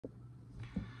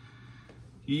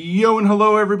Yo and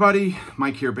hello everybody,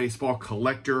 Mike here, baseball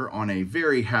collector, on a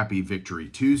very happy Victory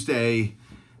Tuesday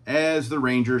as the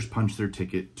Rangers punch their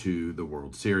ticket to the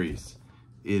World Series.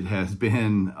 It has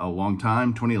been a long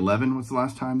time. 2011 was the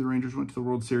last time the Rangers went to the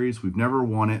World Series. We've never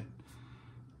won it,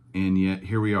 and yet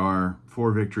here we are,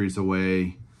 4 victories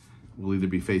away. We'll either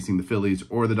be facing the Phillies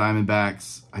or the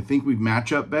Diamondbacks. I think we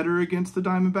match up better against the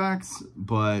Diamondbacks,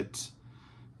 but,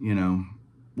 you know,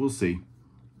 we'll see.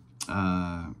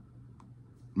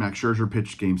 Max Scherzer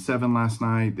pitched Game 7 last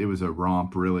night. It was a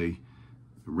romp, really.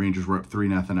 The Rangers were up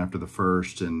 3-0 after the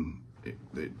first, and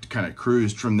it kind of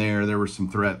cruised from there. There were some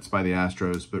threats by the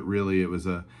Astros, but really it was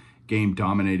a game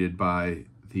dominated by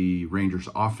the Rangers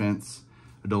offense.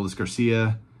 Adolis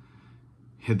Garcia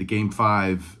hit the Game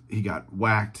 5. He got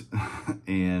whacked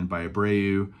and by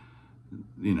Abreu,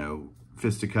 you know,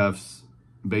 fisticuffs,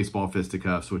 baseball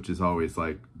fisticuffs, which is always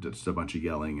like just a bunch of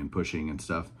yelling and pushing and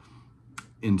stuff,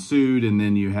 ensued. And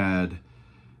then you had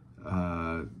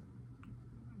the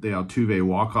Altuve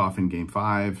walk-off in Game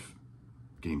 5,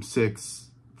 Game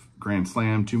 6, grand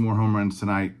slam, 2 more home runs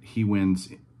tonight. He wins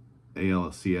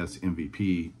ALCS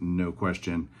MVP, no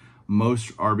question.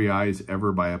 Most RBIs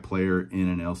ever by a player in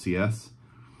an LCS.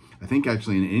 I think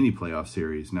actually in any playoff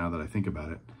series, now that I think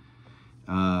about it.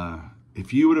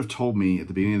 If you would have told me at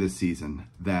the beginning of this season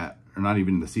that, or not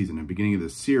even the season, at the beginning of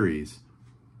this series,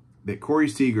 that Corey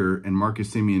Seager and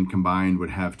Marcus Semien combined would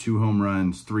have 2 home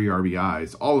runs, 3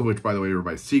 RBIs, all of which, by the way, were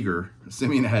by Seager.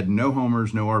 Semien had no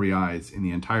homers, no RBIs in the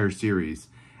entire series,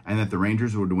 and that the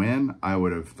Rangers would win, I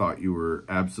would have thought you were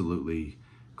absolutely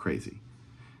crazy.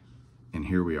 And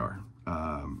here we are.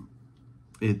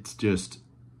 It's just,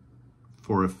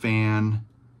 for a fan,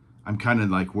 I'm kind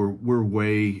of like, we're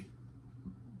way,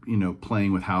 you know,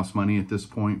 playing with house money at this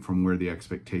point from where the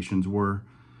expectations were.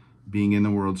 Being in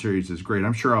the World Series is great.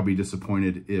 I'm sure I'll be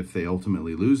disappointed if they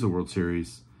ultimately lose the World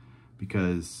Series,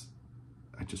 because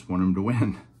I just want them to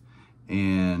win.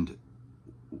 And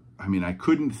I mean, I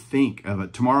couldn't think of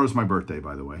it. Tomorrow's my birthday,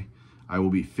 by the way. I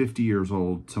will be 50 years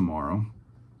old tomorrow.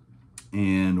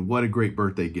 And what a great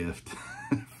birthday gift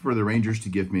for the Rangers to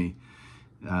give me.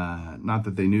 Not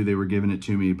that they knew they were giving it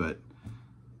to me, but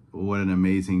what an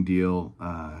amazing deal.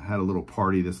 Had a little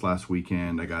party this last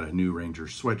weekend. I got a new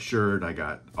Rangers sweatshirt. I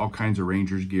got all kinds of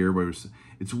Rangers gear. But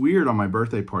it's weird, on my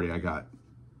birthday party, I got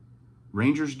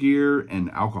Rangers gear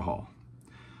and alcohol.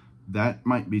 That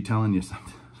might be telling you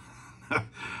something.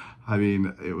 I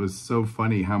mean, it was so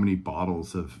funny how many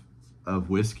bottles of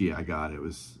whiskey I got. It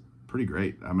was pretty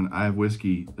great. I mean, I have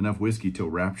enough whiskey till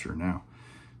rapture now.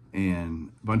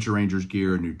 And a bunch of Rangers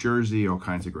gear, New Jersey, all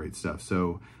kinds of great stuff.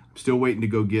 So I'm still waiting to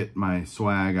go get my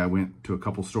swag. I went to a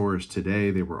couple stores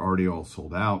today. They were already all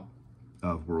sold out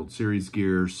of World Series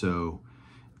gear. So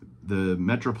the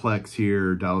Metroplex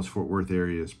here, Dallas-Fort Worth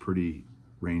area, is pretty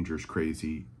Rangers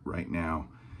crazy right now.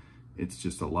 It's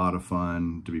just a lot of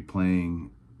fun to be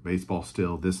playing baseball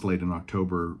still this late in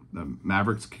October. The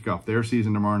Mavericks kick off their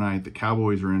season tomorrow night. The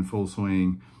Cowboys are in full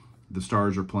swing. The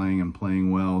Stars are playing and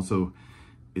playing well. So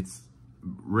it's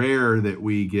rare that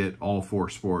we get all 4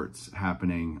 sports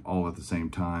happening all at the same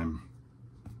time.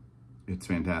 It's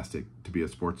fantastic to be a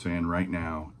sports fan right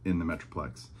now in the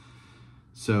Metroplex.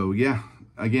 So yeah,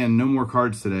 again, no more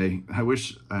cards today. I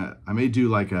wish I may do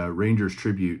like a Rangers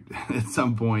tribute at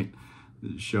some point,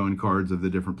 showing cards of the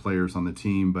different players on the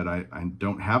team, but I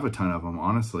don't have a ton of them,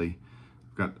 honestly.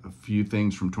 I've got a few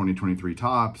things from 2023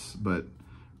 Topps, but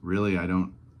really I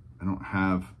don't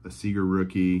have a Seager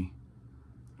rookie.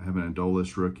 I have an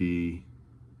Adolis rookie.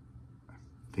 I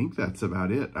think that's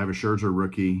about it. I have a Scherzer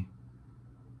rookie,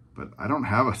 but I don't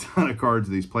have a ton of cards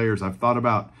of these players. I've thought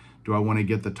about, do I want to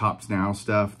get the Topps Now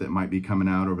stuff that might be coming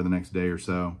out over the next day or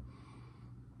so?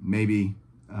 Maybe.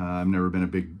 I've never been a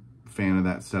big fan of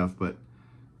that stuff, but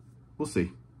we'll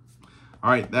see. All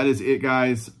right, that is it,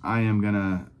 guys. I am going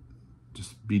to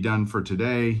just be done for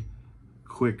today.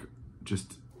 Quick,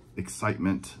 just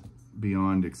excitement.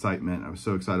 Beyond excitement. I was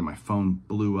so excited. My phone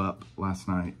blew up last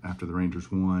night after the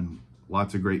Rangers won.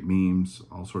 Lots of great memes,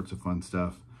 all sorts of fun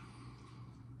stuff.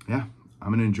 Yeah, I'm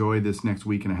going to enjoy this next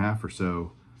week and a half or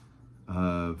so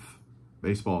of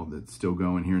baseball that's still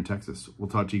going here in Texas. We'll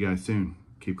talk to you guys soon.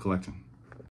 Keep collecting.